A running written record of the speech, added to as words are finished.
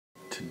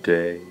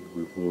Today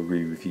we will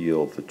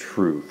reveal the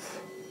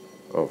truth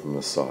of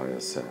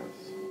Messiah Says.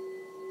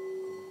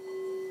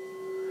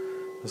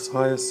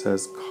 Messiah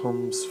Says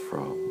comes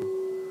from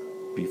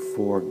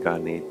before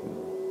Gan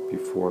Eden,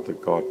 before the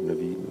Garden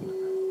of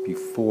Eden,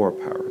 before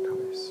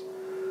paradise.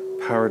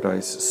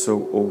 Paradise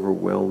so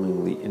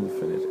overwhelmingly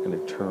infinite and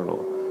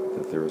eternal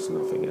that there is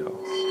nothing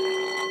else.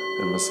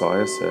 And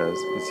Messiah Says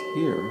is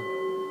here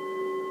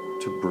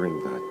to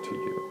bring that to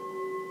you.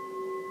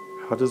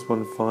 How does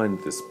one find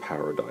this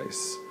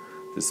paradise,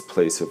 this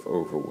place of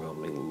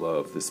overwhelming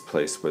love, this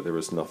place where there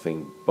is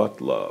nothing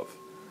but love?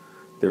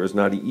 There is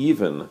not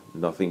even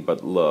nothing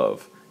but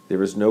love.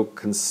 There is no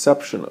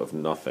conception of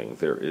nothing.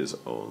 There is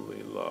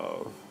only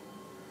love.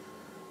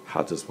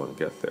 How does one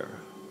get there?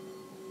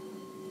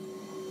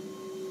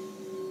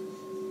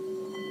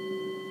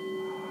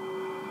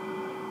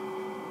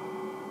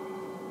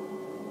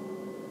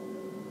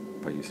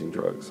 By using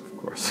drugs, of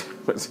course.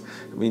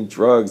 I mean,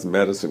 drugs,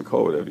 medicine,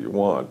 call whatever you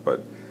want,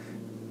 but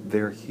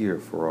they're here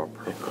for our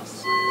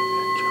purpose.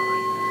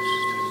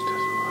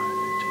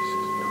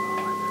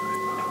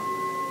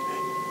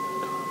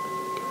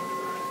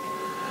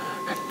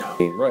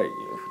 Right?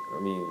 I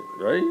mean,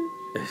 right?